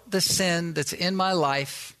out the sin that's in my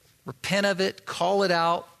life, repent of it, call it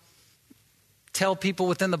out, tell people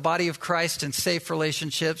within the body of Christ in safe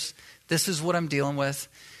relationships, this is what I'm dealing with.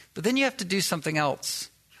 But then you have to do something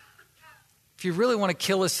else. If you really want to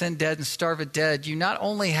kill a sin dead and starve it dead, you not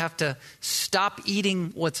only have to stop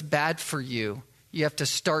eating what's bad for you, you have to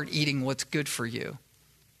start eating what's good for you.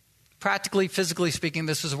 Practically, physically speaking,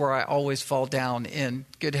 this is where I always fall down in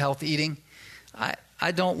good health eating.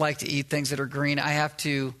 I don't like to eat things that are green. I have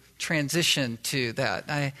to transition to that.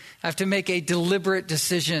 I have to make a deliberate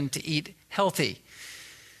decision to eat healthy.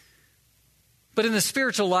 But in the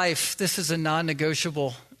spiritual life, this is a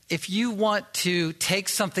non-negotiable. If you want to take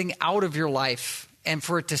something out of your life and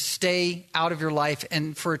for it to stay out of your life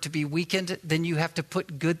and for it to be weakened, then you have to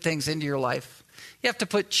put good things into your life. You have to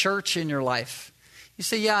put church in your life. You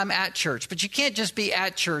say, yeah, I'm at church. But you can't just be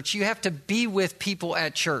at church. You have to be with people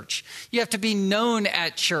at church. You have to be known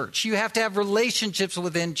at church. You have to have relationships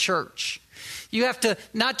within church. You have to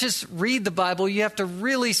not just read the Bible. You have to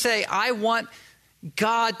really say, I want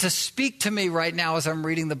God to speak to me right now as I'm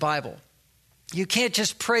reading the Bible. You can't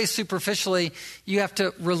just pray superficially. You have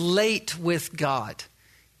to relate with God.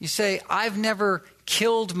 You say, I've never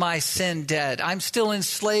killed my sin dead. I'm still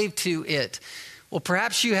enslaved to it. Well,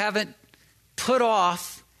 perhaps you haven't put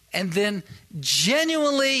off and then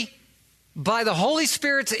genuinely, by the Holy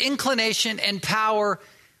Spirit's inclination and power,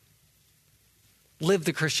 live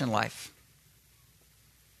the Christian life.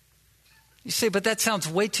 You say, but that sounds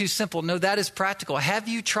way too simple. No, that is practical. Have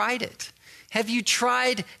you tried it? Have you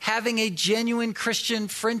tried having a genuine Christian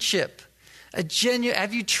friendship?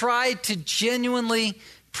 Have you tried to genuinely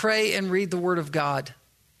pray and read the Word of God?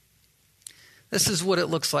 This is what it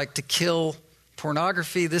looks like to kill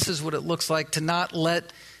pornography. This is what it looks like to not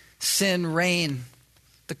let sin reign.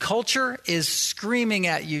 The culture is screaming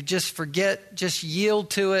at you, just forget, just yield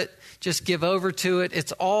to it, just give over to it.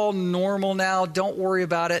 It's all normal now. Don't worry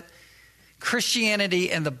about it. Christianity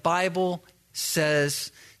and the Bible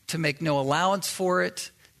says to make no allowance for it,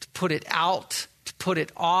 to put it out, to put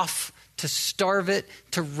it off, to starve it,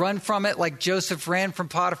 to run from it like Joseph ran from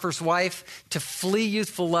Potiphar's wife, to flee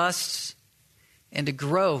youthful lusts, and to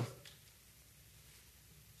grow.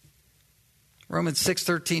 Romans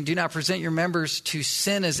 6:13, do not present your members to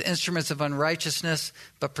sin as instruments of unrighteousness,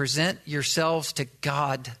 but present yourselves to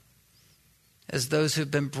God as those who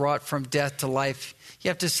have been brought from death to life. You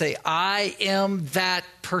have to say, I am that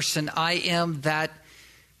person. I am that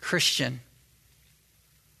Christian.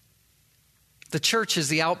 The church is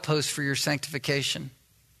the outpost for your sanctification.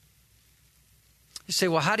 You say,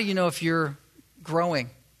 well, how do you know if you're growing?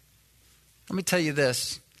 Let me tell you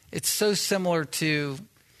this. It's so similar to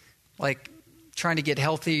like trying to get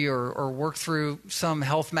healthy or work through some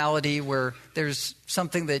health malady where there's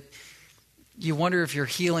something that you wonder if you're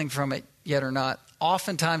healing from it yet or not.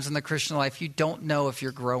 Oftentimes in the Christian life, you don't know if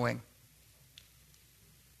you're growing.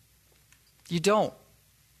 You don't.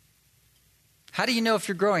 How do you know if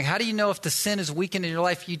you're growing? How do you know if the sin is weakened in your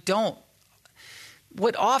life? You don't.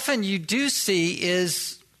 What often you do see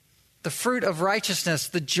is the fruit of righteousness,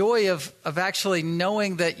 the joy of actually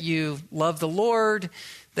knowing that you love the Lord,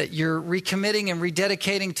 that you're recommitting and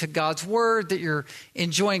rededicating to God's word, that you're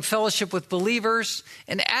enjoying fellowship with believers.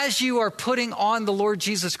 And as you are putting on the Lord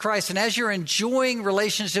Jesus Christ, and as you're enjoying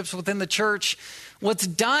relationships within the church, what's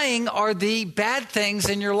dying are the bad things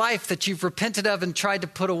in your life that you've repented of and tried to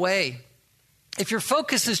put away. If your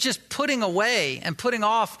focus is just putting away and putting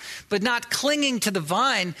off, but not clinging to the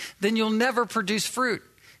vine, then you'll never produce fruit.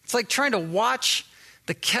 It's like trying to watch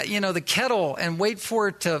the kettle and wait for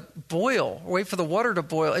it to boil, or wait for the water to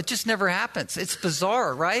boil. It just never happens. It's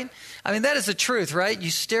bizarre, right? I mean, that is the truth, right? You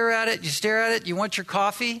stare at it, you want your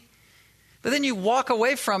coffee, but then you walk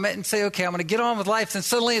away from it and say, okay, I'm going to get on with life. Then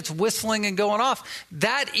suddenly it's whistling and going off.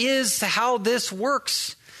 That is how this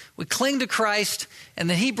works. We cling to Christ, and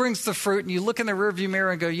then he brings the fruit, and you look in the rearview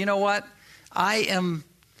mirror and go, you know what? I am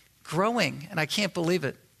growing, and I can't believe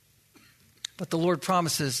it. But the Lord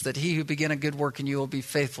promises that he who began a good work in you will be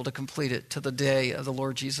faithful to complete it to the day of the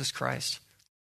Lord Jesus Christ.